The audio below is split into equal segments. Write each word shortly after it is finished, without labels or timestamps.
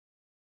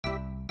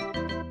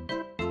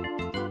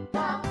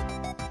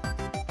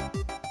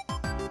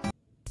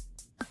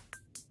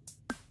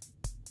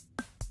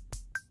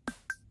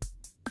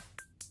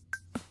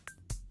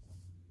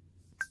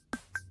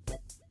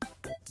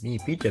Me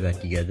and Peach are back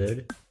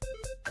together.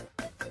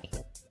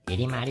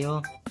 Really,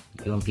 Mario?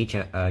 You and Peach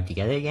are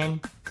together again?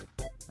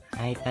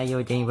 I thought you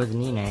were dating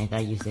Rosalina. I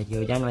thought you said you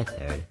were done with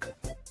her.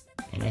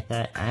 And I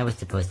thought I was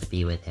supposed to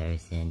be with her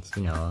since,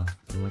 you know,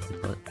 you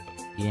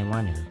didn't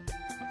want to.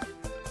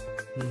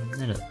 I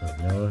don't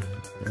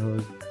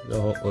know.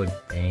 The whole old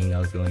thing that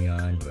was going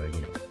on where,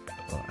 you know,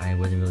 I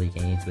wasn't really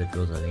getting into with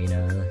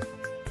Rosalina.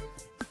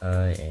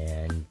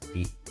 And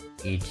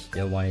Peach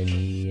still wanted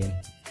me.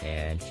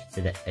 And she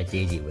said that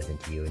Daisy was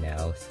into you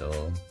now,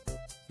 so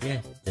yeah,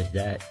 there's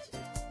that.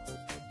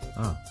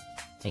 Oh,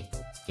 wait,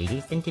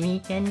 Daisy's into me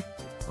again?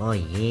 Oh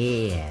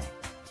yeah.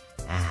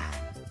 Ah,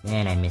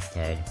 man, I missed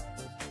her.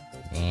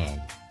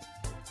 Man,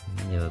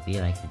 it would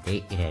be like the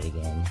date we had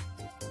again.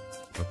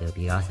 Hope it would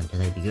be awesome, just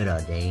like the good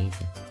old days.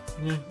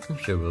 Yeah, I'm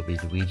sure we'll be,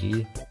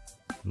 Luigi.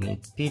 I mean,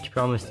 Peach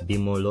promised to be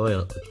more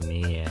loyal to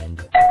me, and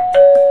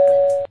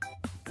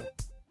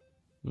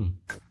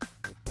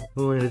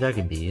who wonder that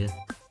could be?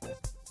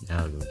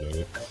 I'll go get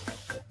it.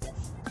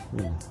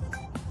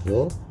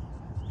 Well,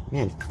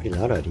 man, it's pretty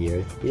loud out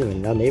here. We live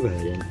in a loud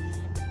neighborhood, and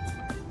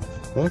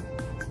huh?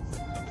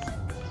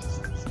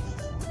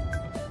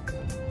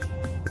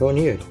 Go in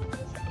here.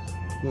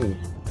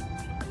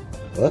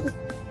 What?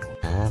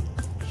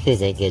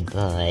 Who's a good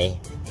boy?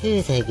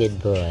 Who's a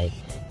good boy?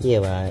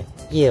 You are.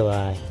 You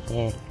are.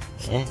 Yeah.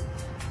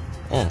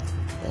 Oh.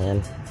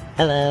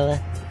 Hello.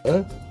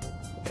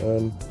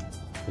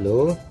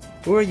 Hello?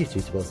 Who are you two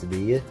supposed to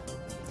be?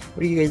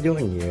 What are you guys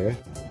doing here?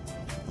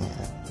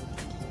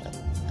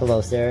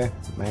 Hello, sir.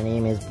 My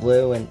name is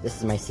Blue, and this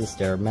is my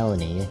sister,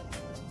 Melanie.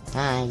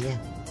 Hi.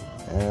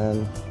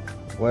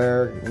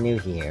 We're new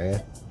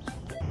here.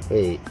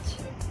 Wait.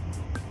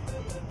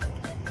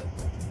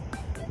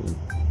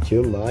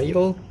 Two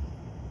Mario?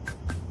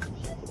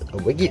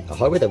 A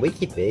heart with a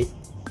wiki face?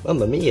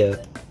 Mamma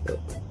mia.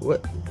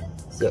 What?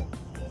 So,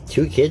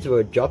 two kids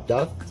were dropped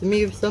off to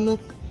me or something?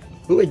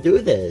 Who would do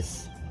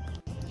this?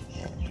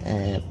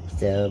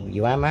 So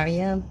you are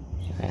Mario?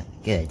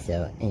 Good,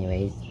 so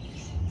anyways,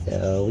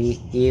 so we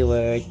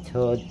were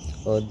told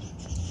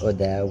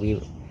that we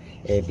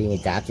were being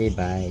adopted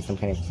by some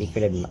kind of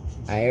secret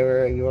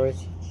admirer of yours.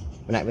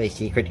 Well, not really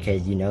secret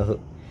because you know who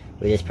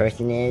this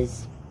person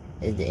is,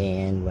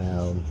 and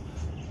well,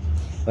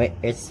 we're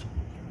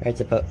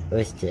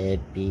supposed to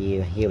be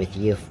here with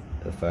you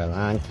for a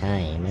long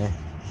time.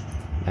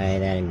 By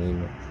that I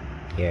mean,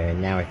 you're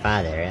now our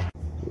father.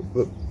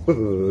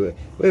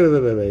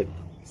 Wait.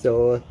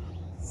 So,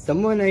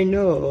 someone I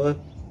know,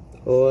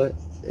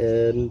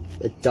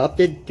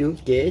 adopted two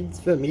kids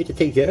for me to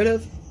take care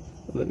of?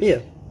 But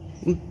Mia,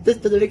 this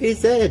doesn't make any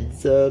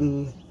sense.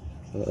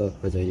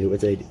 What do I do? What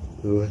do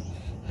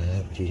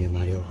you do,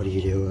 Mario? What do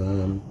you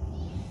do?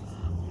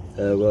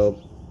 Well,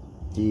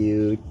 do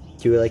you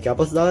like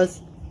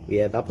applesauce? We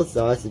have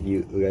applesauce if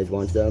you guys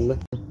want some.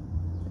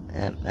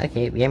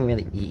 Okay, we haven't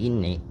really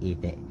eaten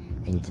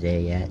anything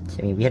today yet.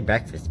 I mean, we had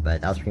breakfast,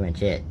 but that was pretty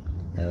much it.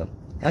 So,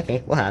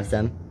 okay, we'll have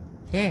some.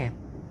 Yeah.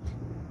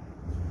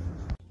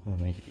 Oh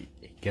my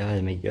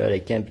god, I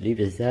can't believe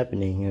this is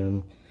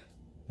happening.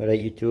 Alright,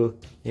 you two,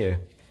 here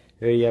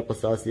are your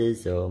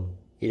applesauces, so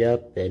eat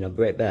up, and I'll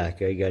be right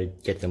back. I gotta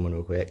get someone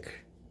real quick.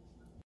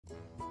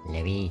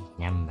 Luigi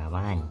number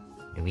one.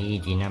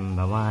 Luigi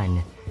number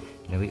one.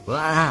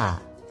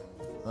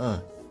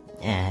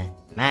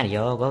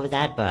 Mario, what was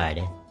that, bud?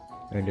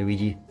 Alright,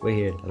 Luigi, wait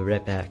here. I'll be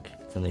right back.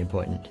 Something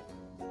important.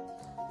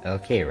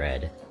 Okay,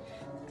 Red.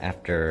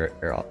 After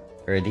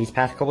these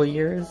past couple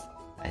years,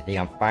 I think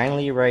I'm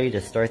finally ready to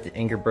start the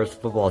Angry Birds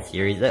football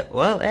series.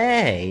 Well,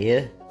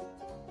 hey!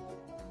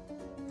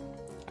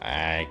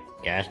 I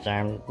guess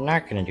I'm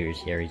not gonna do the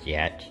series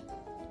yet.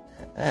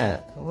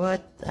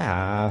 What?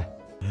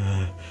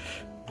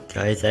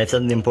 Guys, I have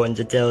something important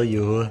to tell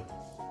you.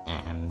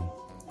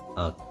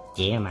 Oh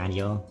dear,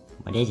 Mario.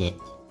 What is it?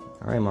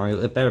 Alright,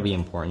 Mario, it better be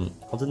important.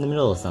 I was in the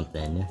middle of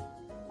something.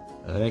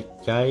 Alright,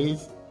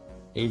 guys.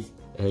 It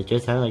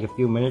just happened like a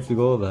few minutes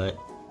ago, but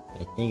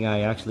I think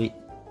I actually...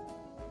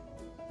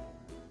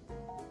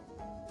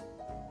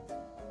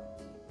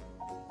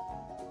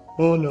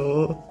 Oh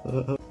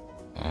no.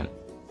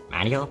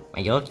 Mario,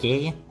 are you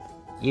okay?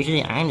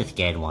 Usually I'm the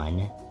scared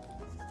one.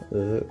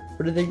 Where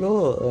did they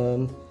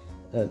go?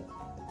 They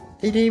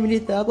didn't even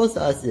eat the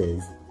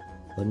applesauces.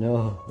 Oh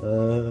no.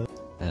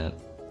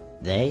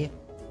 They?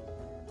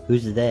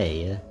 Who's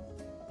they?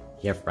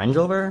 You have friends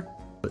over?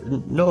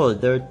 No,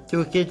 there are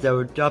two kids that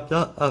were dropped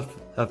off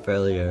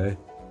earlier.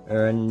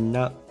 And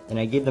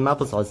I gave them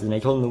applesauces and I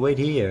told them to wait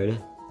here.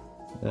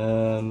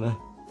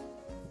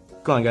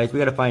 Come on guys, we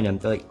gotta find them.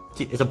 They're like,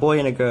 it's a boy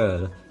and a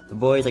girl. The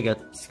boy's like a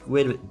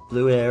squid with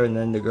blue hair, and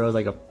then the girl's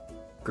like a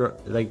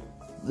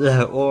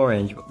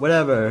orange,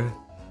 whatever.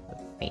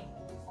 Wait,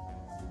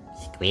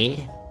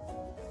 squid?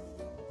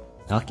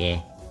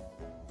 Okay.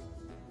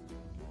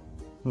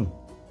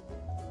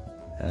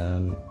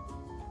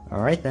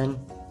 Alright then.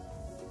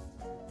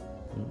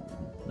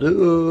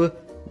 Blue,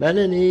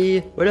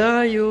 Melanie, where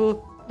are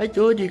you? I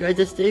told you guys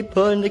to stay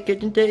put on the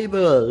kitchen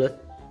table.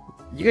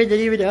 You guys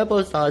didn't even have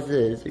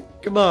applesauces.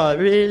 Come on,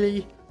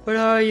 really? Where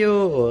are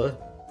you?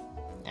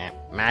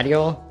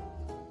 Mario?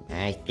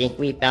 I think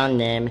we found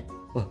them.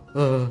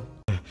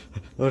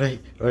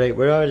 Alright,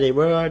 where are they?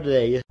 Where are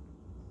they?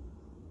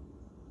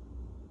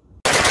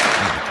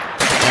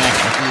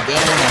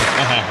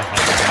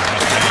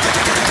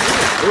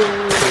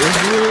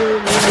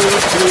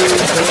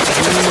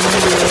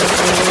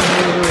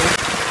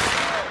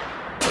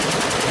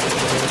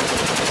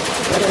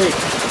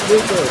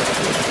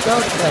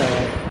 Stop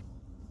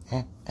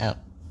that! Oh,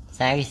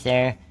 sorry,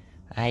 sir.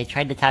 I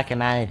tried to talk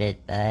him out of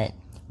it, but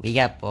we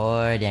got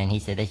bored, and he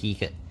said that he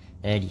could,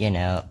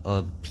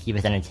 he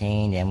was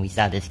entertained, and we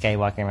saw this guy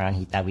walking around.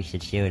 He thought we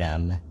should shoot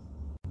him.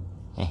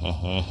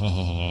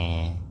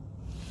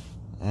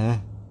 Huh?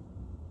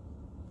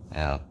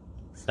 Oh,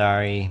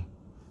 sorry.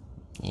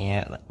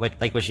 Yeah,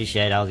 like what she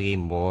said, I was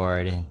getting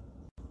bored. What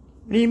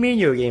do you mean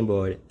you were getting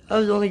bored? I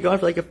was only gone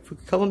for like a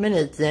couple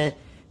minutes, and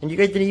you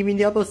guys didn't even eat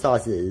the apple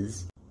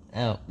sauces.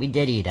 Oh, we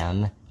did eat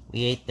them.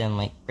 We ate them,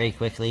 like, very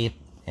quickly,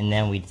 and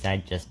then we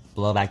decided to just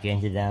blow back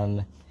into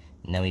them,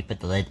 and then we put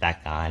the lid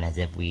back on as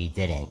if we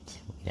didn't.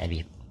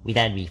 We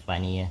thought it'd be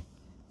funny,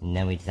 and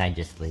then we decided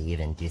to just leave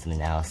and do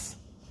something else.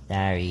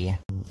 Sorry.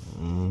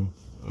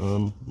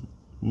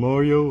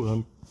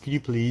 Mario, could you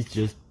please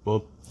just,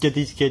 get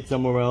these kids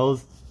somewhere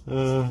else?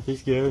 They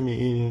scare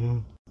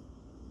me.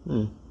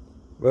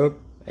 Well,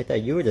 I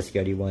thought you were the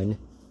scary one.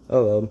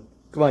 Oh,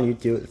 come on you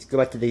two, let's go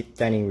back to the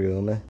dining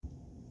room.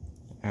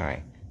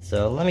 Alright,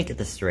 so let me get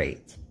this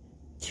straight.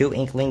 2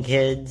 Inkling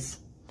kids,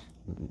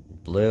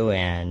 Blue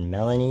and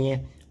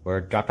Melanie,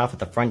 were dropped off at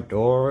the front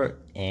door,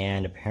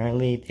 and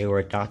apparently they were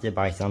adopted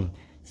by some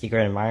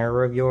secret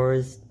admirer of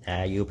yours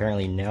that you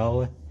apparently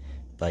know,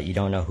 but you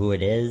don't know who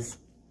it is.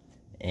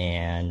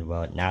 And,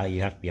 well, now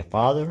you have to be a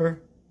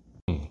father?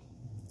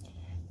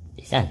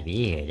 It sounds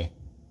weird.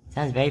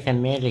 Sounds very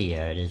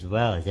familiar as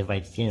well, as if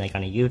I've seen it like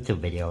on a YouTube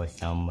video or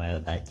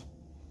somewhere, but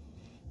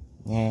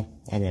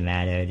doesn't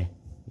matter.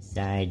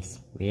 Besides,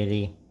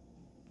 really,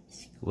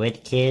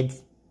 squid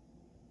kids?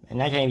 I'm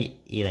not trying to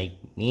be like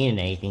mean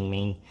or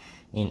anything.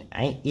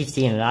 You've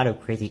seen a lot of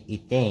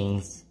crazy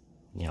things.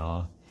 You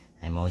know,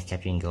 I'm always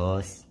capturing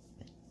ghosts.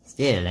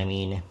 Still,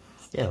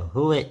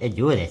 who would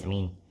do this?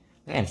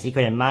 I'm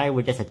secret admirer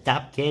would just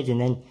adopt kids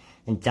and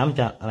dump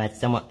them at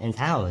someone's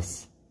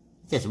house.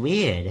 It's just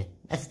weird.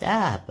 Let's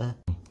stop.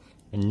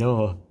 I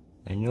know.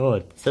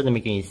 It doesn't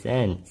make any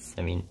sense.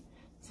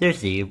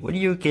 Seriously, what are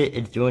you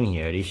kids doing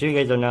here? Are you sure you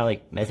guys are not,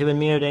 like, messing with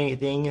me or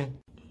anything?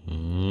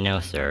 No,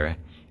 sir.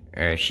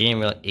 She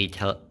didn't really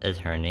tell us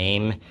her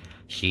name.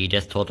 She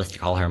just told us to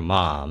call her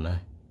Mom,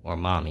 or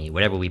Mommy,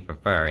 whatever we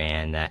prefer,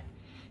 and that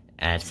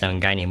some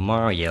guy named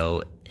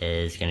Mario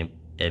is gonna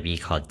be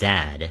called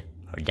Dad,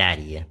 or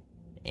Daddy.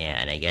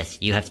 And I guess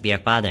you have to be our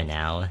father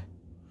now.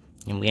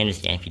 And we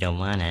understand if you don't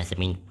want us.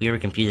 We were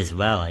confused as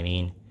well.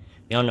 We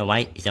don't know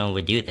why someone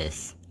would do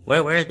this.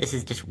 Where this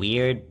is just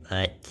weird,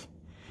 but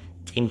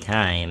same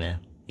time,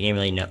 we didn't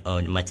really know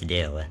what to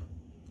do.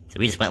 So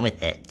we just went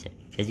with it.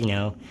 Because,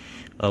 we've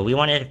always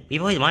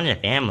wanted a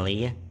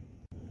family.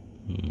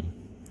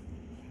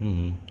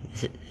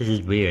 This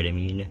is weird.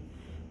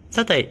 It's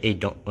not that I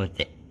don't want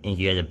to think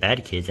you guys are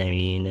bad kids.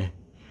 I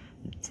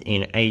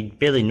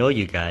barely know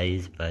you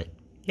guys, but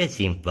you guys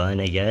seem fun,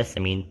 I guess.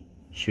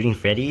 Shooting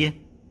Freddy?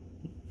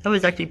 That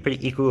was actually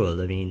pretty cool.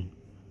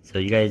 So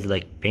you guys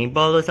like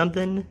paintball or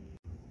something?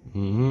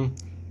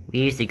 We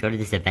used to go to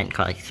this event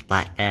called,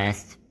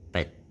 Splatfest,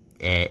 but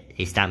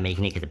they stopped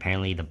making it because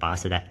apparently the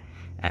boss of that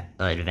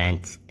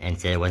event and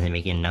said it wasn't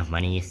making enough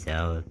money,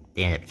 so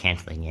they ended up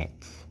canceling it.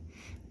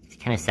 It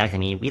kind of sucks.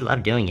 We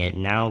love doing it.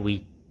 Now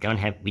we didn't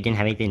have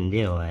anything to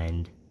do,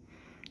 and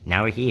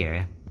now we're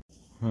here.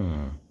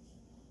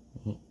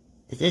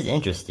 This is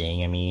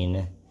interesting. I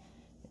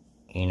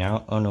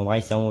don't know why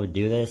someone would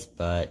do this,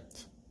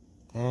 but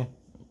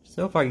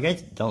so far you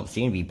guys don't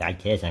seem to be bad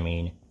kids.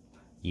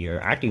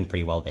 You're acting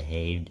pretty well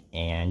behaved,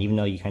 and even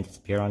though you kind of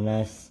disappeared on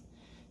us,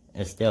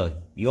 still,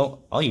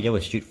 all you did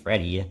was shoot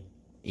Freddy,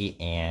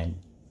 and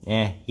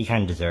he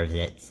kind of deserves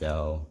it.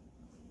 So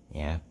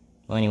yeah.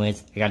 Well,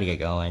 anyways, I gotta get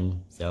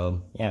going.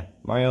 So yeah,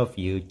 Mario, if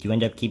you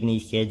end up keeping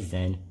these kids,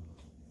 then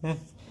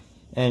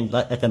and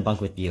let them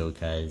bunk with you,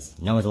 because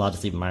no one's allowed to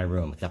sleep in my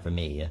room except for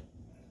me,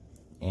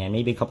 and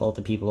maybe a couple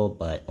other people,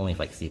 but only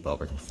for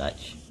sleepovers and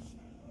such.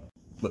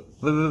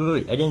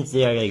 Wait, I didn't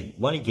say I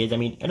wanted kids. I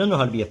don't know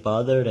how to be a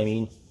father.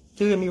 Don't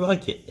get me wrong,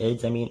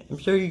 kids. I'm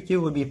sure you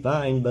two would be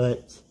fine,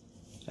 but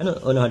I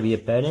don't know how to be a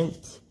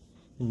parent.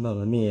 And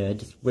Mamma Mia, I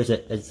just wish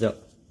that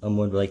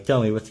someone would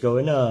tell me what's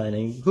going on.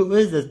 Who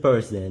is this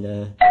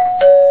person?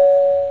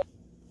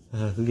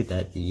 Who could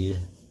that be?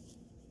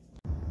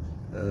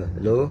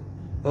 Hello?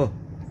 Oh,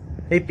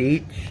 hey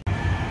Peach.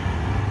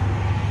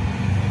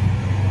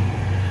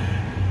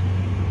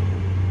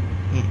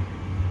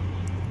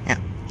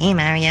 Hey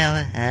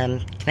Mario,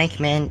 can I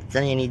come in?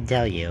 Something I need to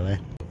tell you.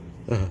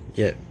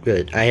 Yeah,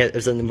 good. I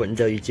have something important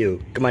to tell you too.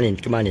 Come on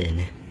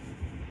in.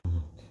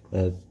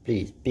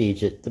 Please,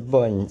 Peach, it's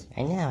important.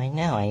 I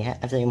know, I have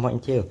something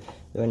important too.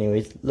 So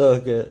anyways,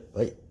 look,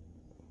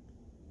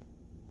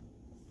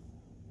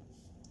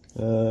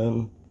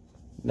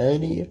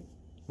 Melanie,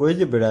 where's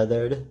your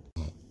brother?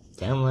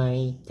 Don't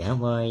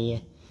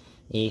worry.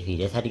 He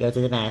just had to go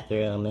to the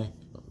bathroom.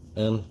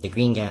 The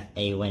green guy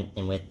went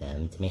in with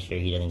them to make sure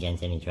he doesn't get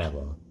into any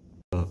trouble.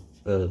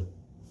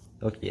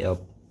 Okay, I'm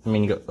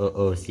gonna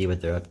go see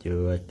what they're up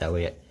to. That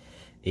way,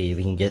 we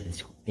can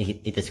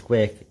eat this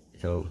quick.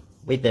 So,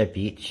 wait there,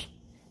 Peach.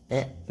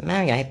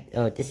 Mario,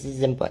 this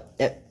is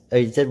important.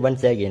 You said 1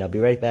 second, I'll be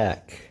right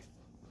back.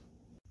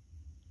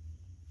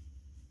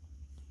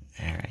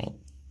 Alright,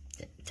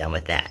 done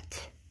with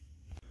that.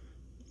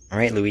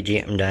 Alright, Luigi,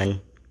 I'm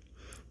done.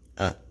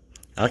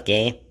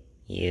 Okay.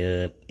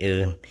 You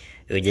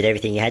did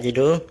everything you had to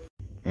do?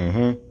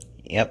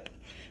 Yep.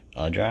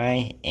 All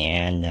dry,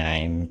 and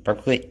I'm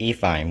perfectly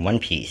fine. One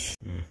piece.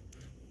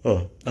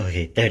 Oh,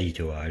 okay,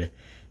 32 odd.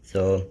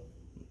 So,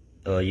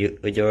 you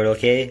doing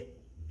okay?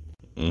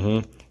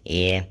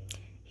 Yeah.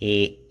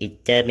 He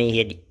told me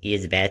he'd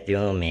use the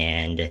bathroom,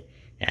 and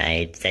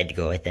I decided to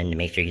go with him to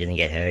make sure he doesn't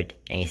get hurt.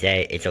 And he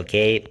said it's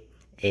okay,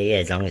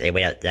 as long as I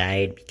wait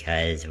outside,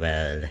 because,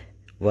 well,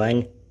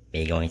 one,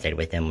 me going inside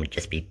with him would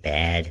just be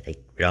bad,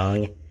 like,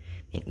 wrong. I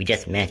mean, we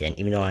just met, and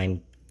even though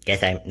I'm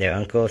their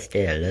uncle,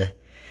 still,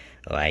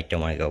 I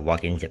don't want to go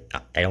walk into,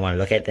 I don't want to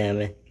look at them,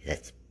 because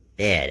that's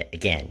bad,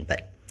 again,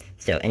 but,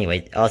 so,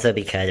 anyways, also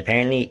because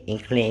apparently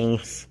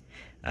Inklings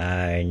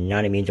are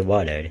not immune to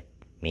water.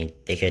 I mean,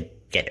 they could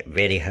get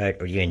really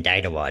hurt or even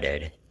die to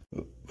water.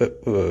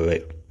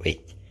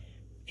 Wait.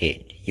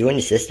 Hey, you and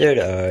your sister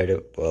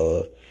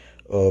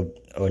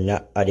or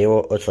not, are they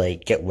able to,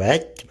 like, get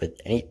wet with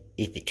any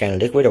kind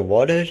of liquid or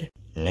water?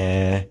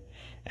 No,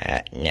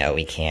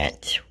 we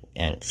can't.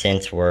 And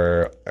since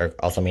we're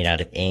also made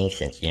out of ink,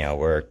 since,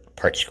 we're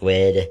part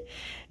squid,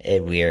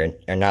 we are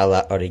not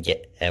allowed to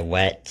get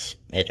wet.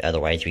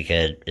 Otherwise, we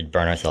could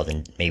burn ourselves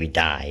and maybe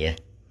die.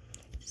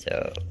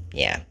 So,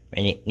 yeah.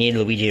 I need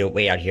Luigi to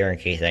wait out here in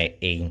case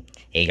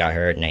he got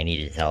hurt and I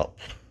needed his help.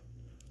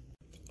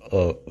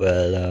 Oh,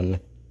 well,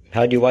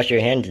 how do you wash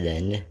your hands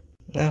then?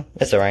 No,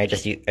 that's alright.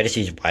 I just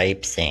use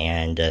wipes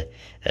and the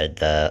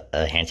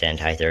hand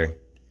sanitizer.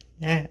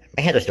 My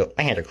hands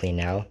are clean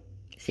now.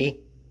 See?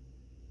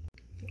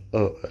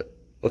 Oh,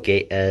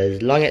 okay,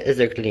 as long as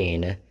they're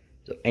clean.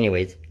 So,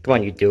 anyways, come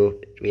on, you two.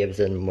 We have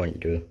something more to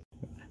do.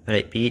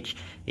 Alright, Peach,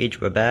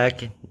 we're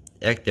back.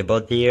 They're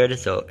both here,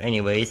 so,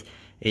 anyways,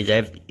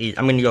 I'm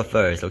gonna go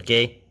first,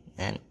 okay?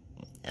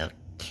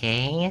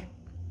 Okay.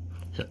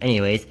 So,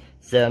 anyways,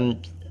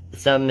 some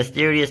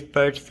mysterious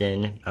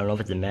person, I don't know if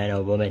it's a man or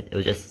a woman, it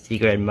was just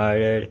secret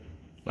murdered.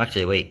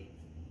 Actually, wait.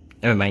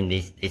 Never mind,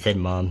 they said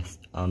moms.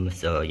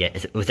 So yeah,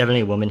 it was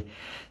definitely a woman.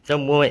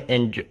 Some woman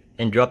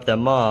and dropped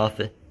them off,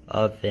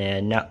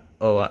 and now,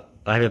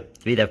 I have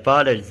to be their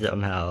father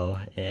somehow,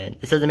 and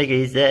this doesn't make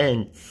any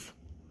sense.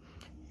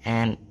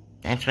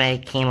 That's why I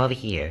came over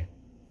here.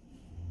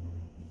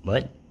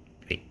 What?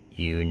 Wait,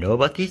 you know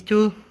about these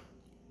two?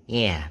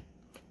 Yeah.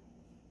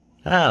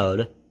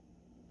 How?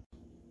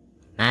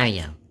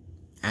 Mario,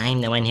 I'm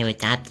the one who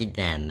adopted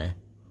them.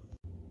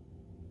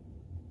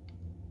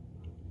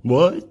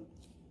 What?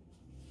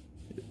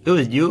 It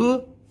was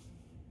you?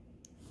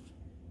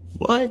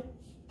 What?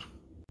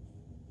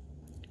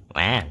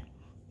 Wow.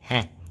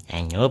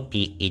 I know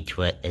Peach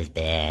was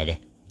bad.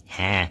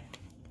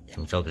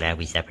 I'm so glad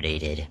we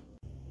separated.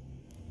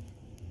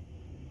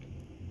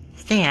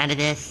 Stay out of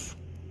this.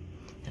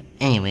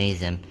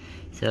 Anyways,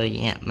 so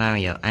yeah,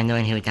 Mario, I'm the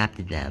one who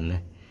adopted them.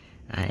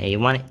 I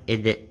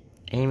didn't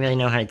really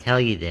know how to tell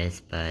you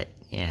this, but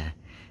yeah.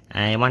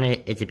 I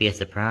wanted it to be a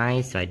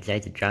surprise, so I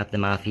decided to drop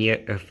them off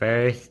here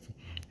first,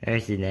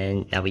 and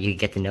then that way you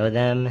get to know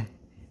them,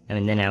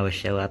 and then I will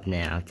show up and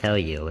then I'll tell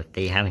you if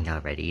they haven't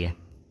already.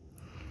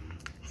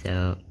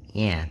 So,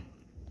 yeah.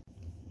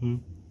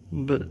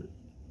 But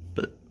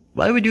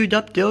why would you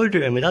adopt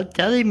children without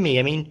telling me?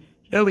 I mean,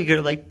 sure, we could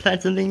have, like,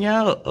 planned something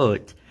out.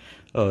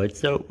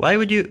 So why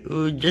would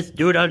you just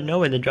do it out of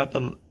nowhere and then drop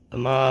them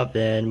off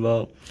and,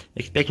 well,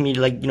 expect me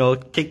to, like,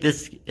 take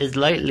this as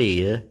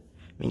lightly? I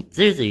mean,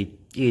 seriously,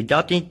 you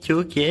adopting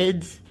 2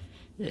 kids?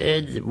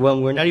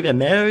 When we're not even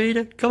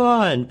married? Come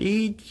on,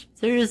 Peach.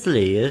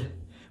 Seriously.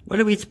 What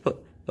are we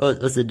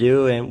supposed to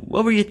do, and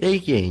what were you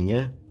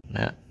thinking?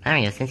 Well,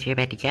 Mario, since we're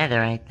back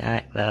together, I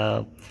thought,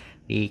 well,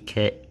 we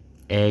could,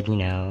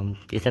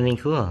 do something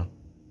cool.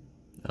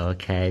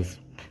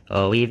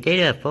 We've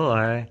dated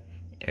before,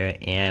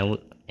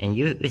 and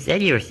you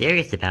said you were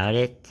serious about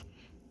it.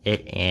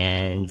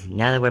 And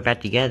now that we're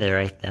back together,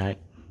 I thought,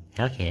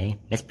 okay,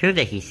 let's prove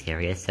that he's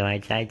serious, so I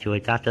decided to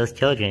adopt those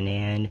children,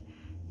 and,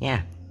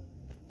 yeah.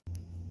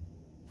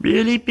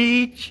 Really,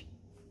 Peach?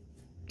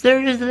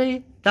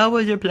 Seriously? That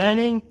was your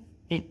planning?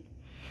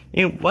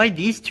 Why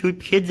these 2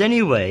 kids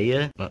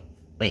anyway? Well,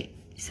 wait,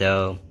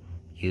 so,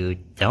 you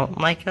don't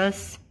like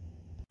us?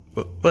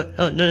 What?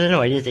 Oh,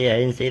 no, I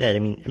didn't say that. I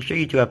mean, I'm sure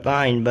you 2 are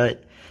fine,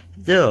 but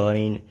still, I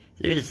mean,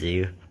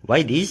 seriously,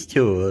 why these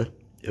 2?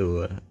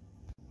 A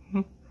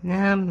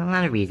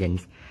lot of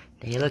reasons.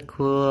 They look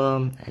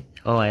cool.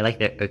 I like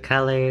their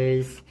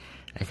colors.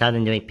 I saw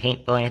them doing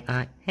paintball and I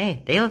thought,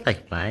 hey, they look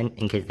like fun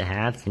and kids to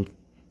have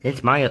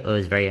since Mario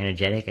was very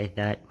energetic, I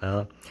thought,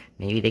 well,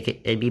 maybe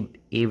it'd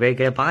be very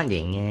good at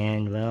bonding,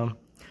 and, well,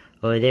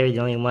 they were the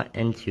only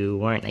ones who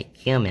weren't, like,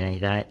 human. I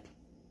thought,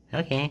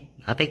 okay,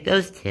 I'll pick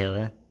those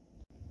two.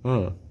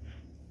 Oh.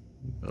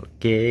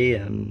 Okay,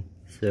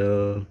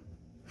 so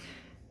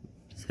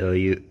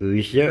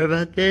you sure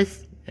about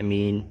this? I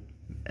mean,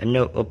 I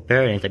know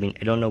parents, I mean,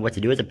 I don't know what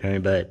to do as a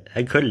parent, but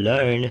I could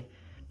learn.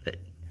 But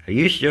are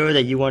you sure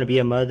that you want to be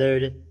a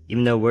mother,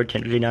 even though we're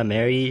technically not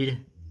married?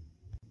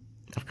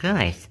 Of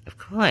course.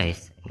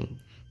 I mean,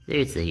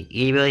 seriously,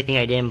 you really think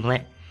I didn't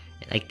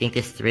think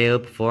this through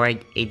before I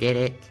did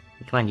it?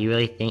 Come on, you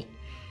really think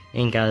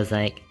I was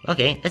like,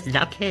 okay, let's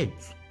adopt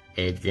kids?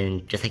 It's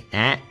just like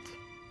that?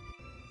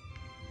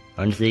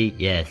 Honestly,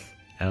 yes.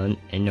 I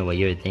didn't know what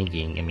you were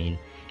thinking. I mean,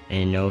 I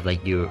didn't know if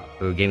like you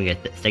were giving a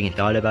second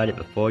thought about it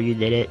before you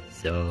did it.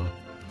 So,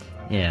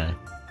 yeah.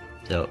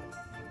 So,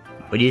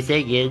 what do you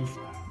say, kids?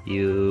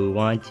 You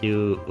want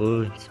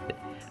to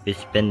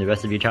spend the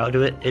rest of your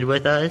childhood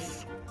with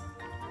us?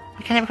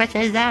 What kind of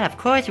question is that? Of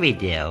course we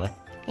do.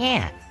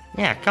 Yeah,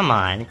 come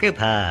on, group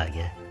hug.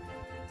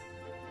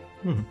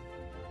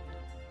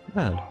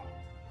 Wow,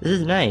 this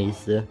is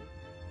nice.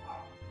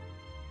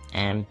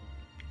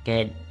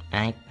 Could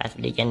I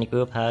possibly get a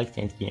group hug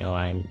since,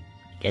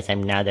 guess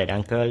I'm now that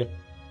uncle?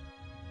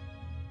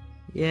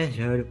 Yeah,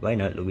 sure, why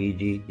not,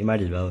 Luigi? You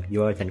might as well.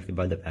 You are technically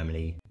part of the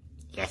family.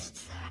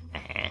 Yes.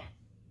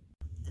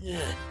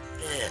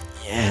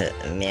 Yeah,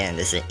 man,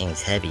 this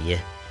thing's heavy.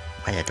 Why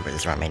did I have to wear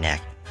this around my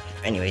neck?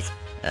 Anyways,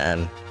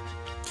 you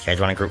guys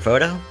want a group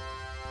photo?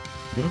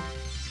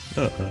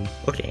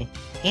 Okay.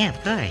 Yeah,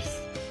 of course.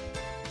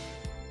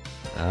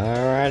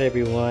 Alright,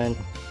 everyone.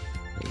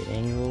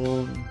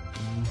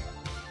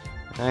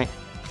 Alright,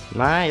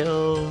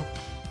 smile.